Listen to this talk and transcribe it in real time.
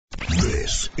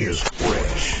This is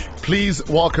Fresh. Please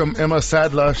welcome Emma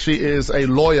Sadlier. She is a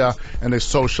lawyer and a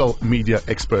social media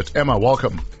expert. Emma,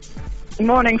 welcome.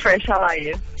 Morning, Fresh. How are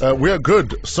you? We are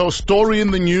good. So, story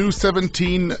in the news,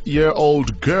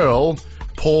 17-year-old girl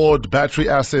poured battery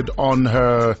acid on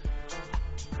her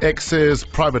ex's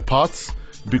private parts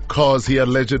because he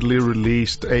allegedly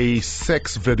released a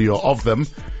sex video of them.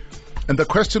 And the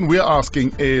question we're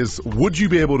asking is, would you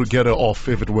be able to get her off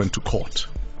if it went to court?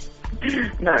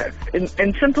 No.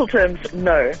 In simple terms,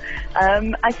 no.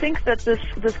 I think that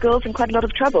this girl's in quite a lot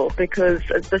of trouble because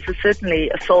this is certainly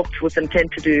assault with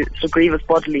intent to do sort of grievous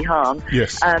bodily harm.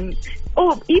 Yes.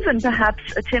 Or even perhaps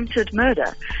attempted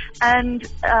murder. And,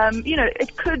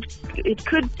 it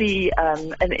could be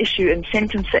an issue in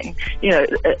sentencing,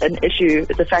 an issue,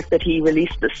 the fact that he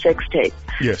released the sex tape.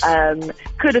 Yes.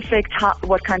 Could affect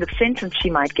what kind of sentence she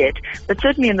might get. But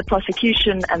certainly in the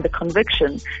prosecution and the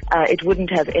conviction, it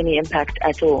wouldn't have any impact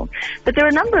at all. But there are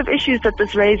a number of issues that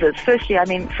this raises. Firstly,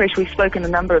 Fresh, we've spoken a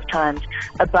number of times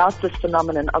about this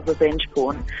phenomenon of revenge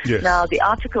porn. Yes. Now, the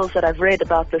articles that I've read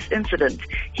about this incident,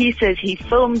 he says he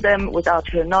filmed them without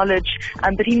her knowledge,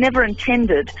 but he never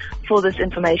intended for this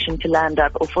information to land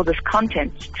up or for this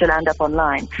content to land up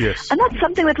online. Yes. And that's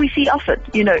something that we see often.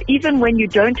 Even when you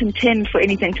don't intend for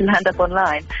anything to land up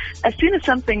online, as soon as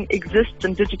something exists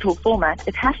in digital format,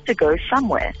 it has to go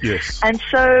somewhere. Yes. And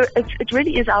so it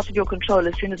really is out of your control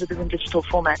as soon as it is in digital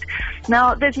format.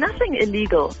 Now, there's nothing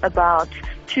illegal about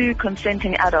two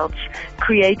consenting adults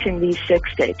creating these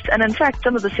sex tapes. And in fact,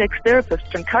 some of the sex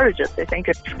therapists encourage it. They think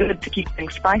it's good to keep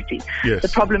things spicy. Yes. The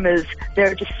problem is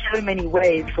there are just so many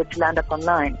ways for it to land up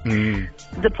online.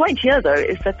 The point here, though,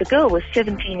 is that the girl was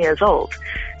 17 years old.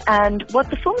 And what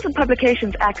the Films and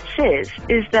Publications Act says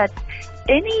is that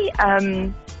any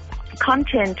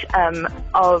content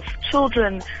of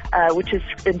children which is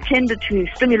intended to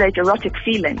stimulate erotic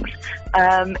feelings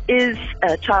is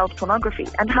child pornography.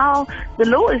 And how the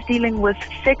law is dealing with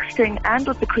sexting and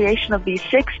with the creation of these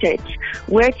sex tapes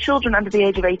where children under the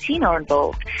age of 18 are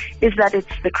involved is that it's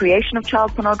the creation of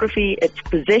child pornography, it's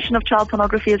possession of child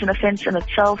pornography as an offense in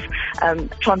itself,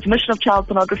 transmission of child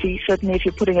pornography, certainly if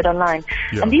you're putting it online.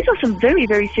 Yeah. And these are some very,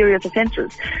 very serious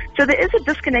offenses. So there is a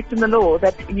disconnect in the law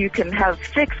that you can have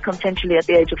sex consensually at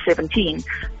the age of 17,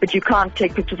 but you can't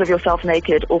take pictures of yourself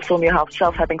naked or film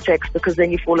yourself having sex because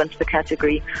then you fall into the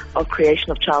category of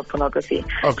creation of child pornography.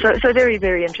 Okay. So very,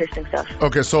 very interesting stuff.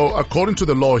 Okay, so according to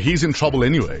the law, he's in trouble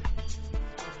anyway.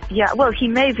 Yeah, well, he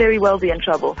may very well be in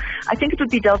trouble. I think it would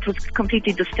be dealt with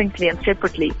completely distinctly and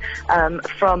separately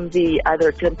from the either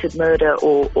attempted murder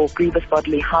or grievous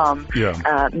bodily harm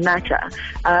matter.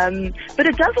 But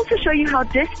it does also show you how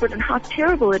desperate and how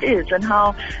terrible it is and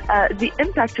how the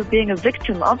impact of being a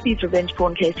victim of these revenge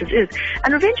porn cases is.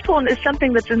 And revenge porn is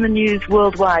something that's in the news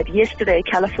worldwide. Yesterday,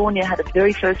 California had its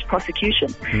very first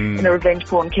prosecution in a revenge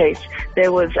porn case.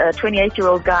 There was a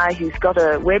 28-year-old guy who's got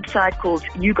a website called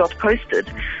You Got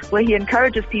Posted, where he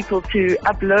encourages people to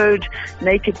upload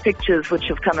naked pictures which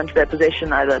have come into their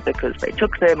possession either because they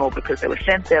took them or because they were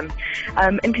sent them,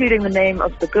 including the name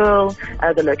of the girl,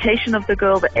 the location of the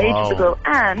girl, the age of the girl,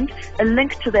 and a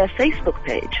link to their Facebook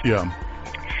page. Yeah.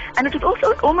 And it was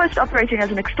also almost operating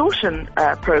as an extortion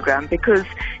program because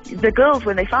the girls,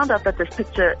 when they found out that this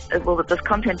picture, that this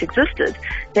content existed,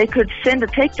 they could send a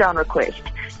takedown request.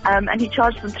 And he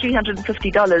charged them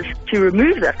 $350 to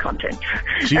remove that content.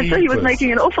 And so he was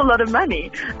making an awful lot of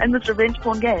money in this revenge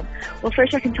porn game. Well,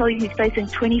 Fresh, I can tell you he's facing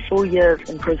 24 years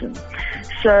in prison.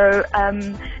 So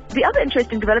the other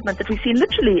interesting development that we've seen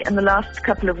literally in the last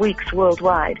couple of weeks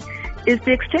worldwide is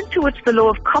the extent to which the law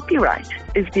of copyright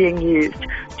is being used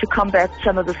to combat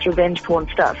some of this revenge porn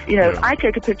stuff. If I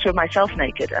take a picture of myself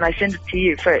naked and I send it to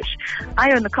you, Fresh,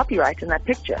 I own the copyright in that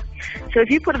picture. So if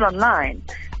you put it online,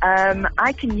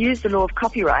 I can use the law of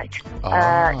copyright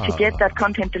to get that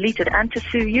content deleted and to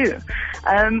sue you,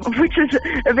 which is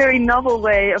a very novel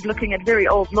way of looking at very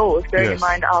old laws, bearing in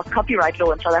mind our copyright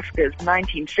law in South Africa is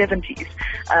 1970s.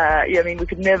 We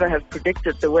could never have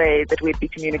predicted the way that we'd be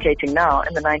communicating now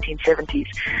in the 1970s.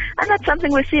 And that's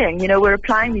something we're seeing. We're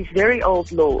applying these very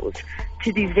old laws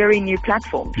to these very new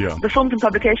platforms. Yeah. The Films and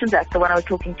Publications Act, the one I was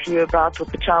talking to you about with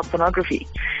the child pornography,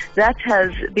 that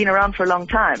has been around for a long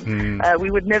time. We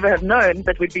would never have known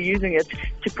that we'd be using it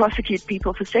to prosecute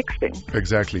people for sexting.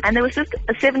 Exactly. And there was just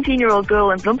a 17-year-old girl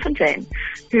in Bloemfontein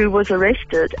who was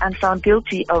arrested and found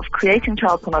guilty of creating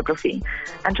child pornography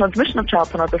and transmission of child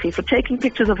pornography for taking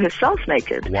pictures of herself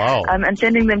naked and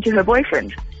sending them to her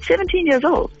boyfriend. 17 years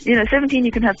old. 17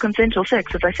 you can have consensual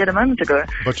sex, as I said a moment ago.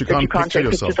 But you can't take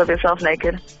pictures of yourself naked.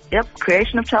 naked. Yep,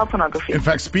 creation of child pornography. In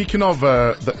fact, speaking of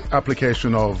the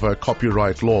application of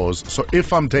copyright laws, so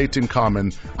if I'm dating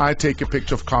Carmen, I take a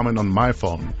picture of Carmen on my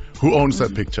phone. Who owns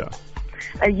that picture?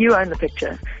 You own the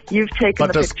picture. You've taken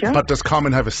the picture. But does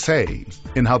Carmen have a say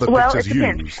in how the Well, picture's it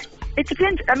depends. used? It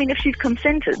depends. I mean, if she's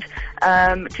consented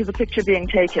to the picture being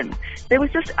taken. There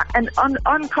was just, and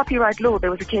on copyright law,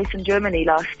 there was a case in Germany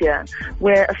last year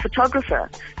where a photographer,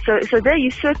 so there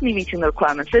you're certainly meeting the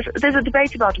requirements. There's a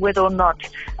debate about whether or not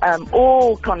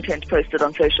all content posted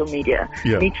on social media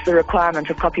meets the requirement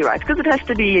of copyright, because it has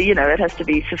to be, it has to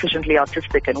be sufficiently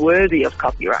artistic and worthy of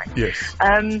copyright. Yes.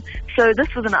 So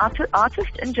this was an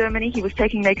artist in Germany. He was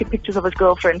taking naked pictures of his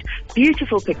girlfriend.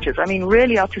 Beautiful pictures. I mean,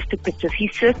 really artistic pictures. He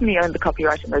certainly owned the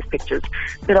copyright in those pictures.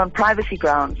 But on privacy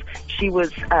grounds, she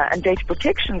was, and data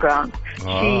protection grounds,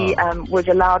 she was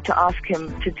allowed to ask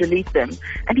him to delete them.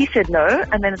 And he said no.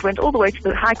 And then it went all the way to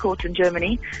the High Court in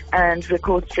Germany. And the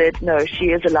court said, no,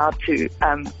 she is allowed to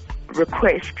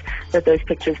request that those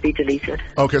pictures be deleted.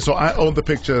 Okay, so I own the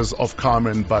pictures of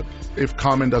Carmen, but if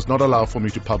Carmen does not allow for me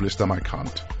to publish them, I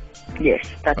can't. Yes,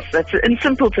 that's in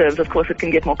simple terms. Of course, it can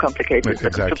get more complicated, but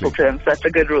in simple terms, that's a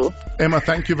good rule. Emma,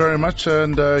 thank you very much,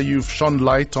 and you've shone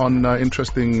light on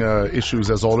interesting issues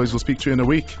as always. We'll speak to you in a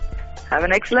week. Have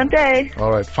an excellent day.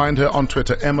 All right, find her on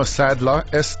Twitter, Emma Sadlier,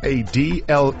 Sadleir,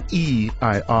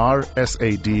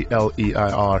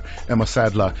 Sadleir, Emma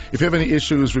Sadlier. If you have any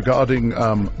issues regarding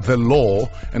the law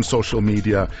and social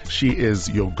media, she is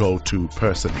your go-to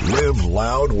person. Live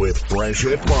loud with Fresh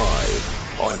at 5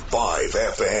 on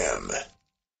 5FM.